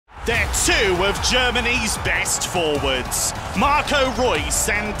They're two of Germany's best forwards, Marco Reus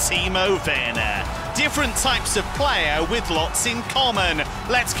and Timo Werner. Different types of player with lots in common.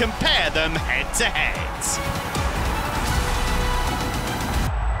 Let's compare them head to head.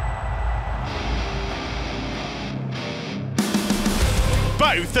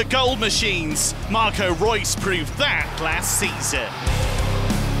 Both are goal machines. Marco Reus proved that last season.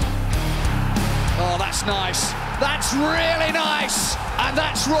 Oh, that's nice. That's really nice. And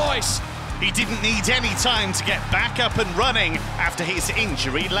that's Reus. He didn't need any time to get back up and running after his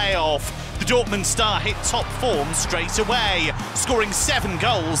injury layoff. The Dortmund star hit top form straight away, scoring 7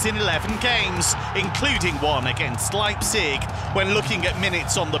 goals in 11 games, including one against Leipzig. When looking at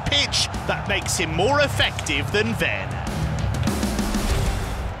minutes on the pitch, that makes him more effective than Werner.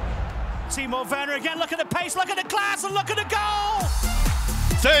 Timo Werner again, look at the pace, look at the class, and look at the goal!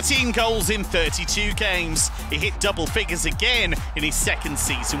 13 goals in 32 games. He hit double figures again in his second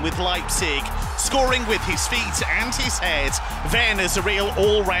season with Leipzig. Scoring with his feet and his head, Werner's a real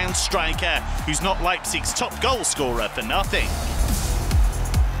all-round striker who's not Leipzig's top goal scorer for nothing.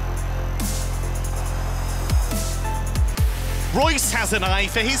 Reus has an eye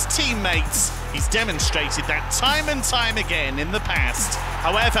for his teammates. He's demonstrated that time and time again in the past.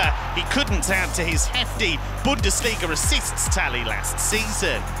 However, he couldn't add to his hefty Bundesliga assists tally last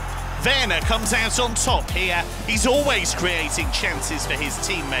season. Werner comes out on top here. He's always creating chances for his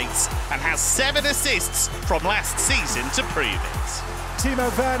teammates and has 7 assists from last season to prove it. Timo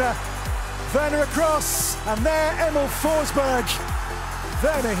Werner, Werner across, and there Emil Forsberg.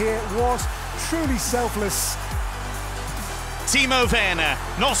 Werner here was truly selfless. Timo Werner,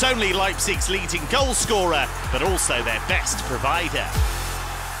 not only Leipzig's leading goal scorer, but also their best provider.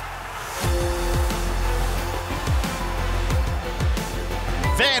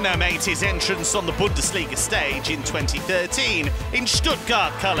 Werner made his entrance on the Bundesliga stage in 2013 in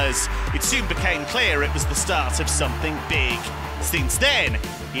Stuttgart colours. It soon became clear it was the start of something big. Since then,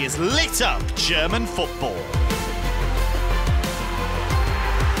 he has lit up German football.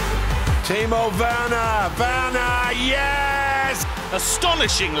 Timo Werner, Werner, yes!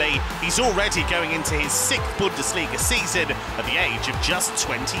 Astonishingly, he's already going into his 6th Bundesliga season at the age of just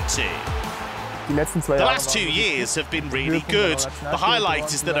 22. The last 2 years have been really good. The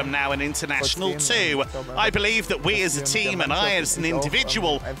highlight is that I'm now an international too. I believe that we as a team and I as an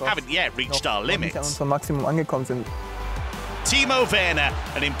individual haven't yet reached our limits. Timo Werner,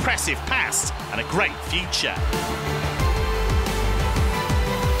 an impressive past and a great future.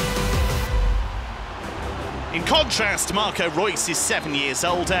 In contrast, Marco Reus is 7 years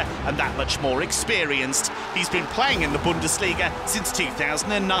older and that much more experienced. He's been playing in the Bundesliga since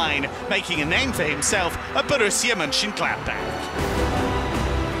 2009, making a name for himself at Borussia Mönchengladbach.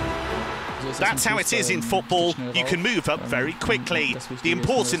 That's how it is in football. You can move up very quickly. The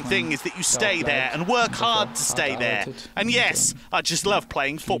important thing is that you stay there and work hard to stay there. And yes, I just love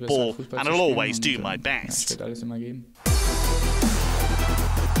playing football and I'll always do my best.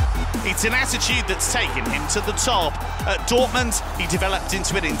 It's an attitude that's taken him to the top. At Dortmund, he developed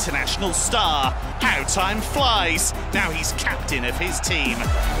into an international star. How time flies. Now he's captain of his team.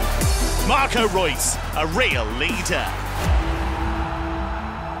 Marco Reus, a real leader.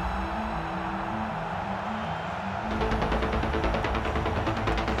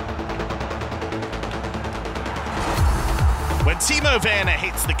 When Timo Werner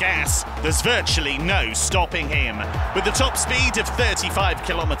hits the gas, there's virtually no stopping him. With a top speed of 35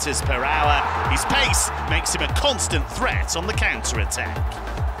 kilometers per hour, his pace makes him a constant threat on the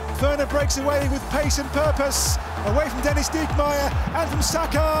counter-attack. Werner breaks away with pace and purpose, away from Dennis Diekmeyer and from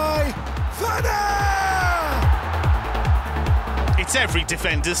Sakai. Werner! It's every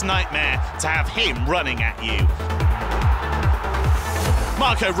defender's nightmare to have him running at you.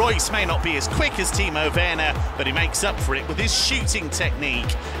 Marco Reus may not be as quick as Timo Werner, but he makes up for it with his shooting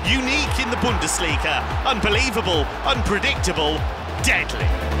technique. Unique in the Bundesliga, unbelievable, unpredictable, deadly.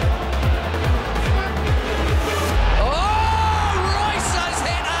 Oh, Reus has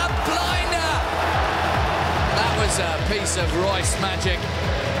hit a blinder! That was a piece of Reus magic.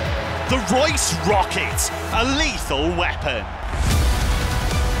 The Reus rocket, a lethal weapon.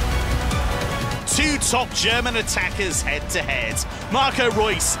 2 top German attackers head-to-head, Marco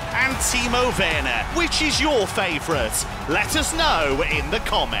Reus and Timo Werner. Which is your favourite? Let us know in the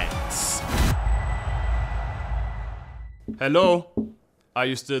comments. Hello, are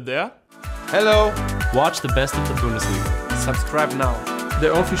you still there? Hello! Watch the best of the Bundesliga. Subscribe now.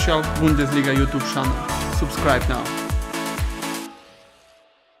 The official Bundesliga YouTube channel. Subscribe now.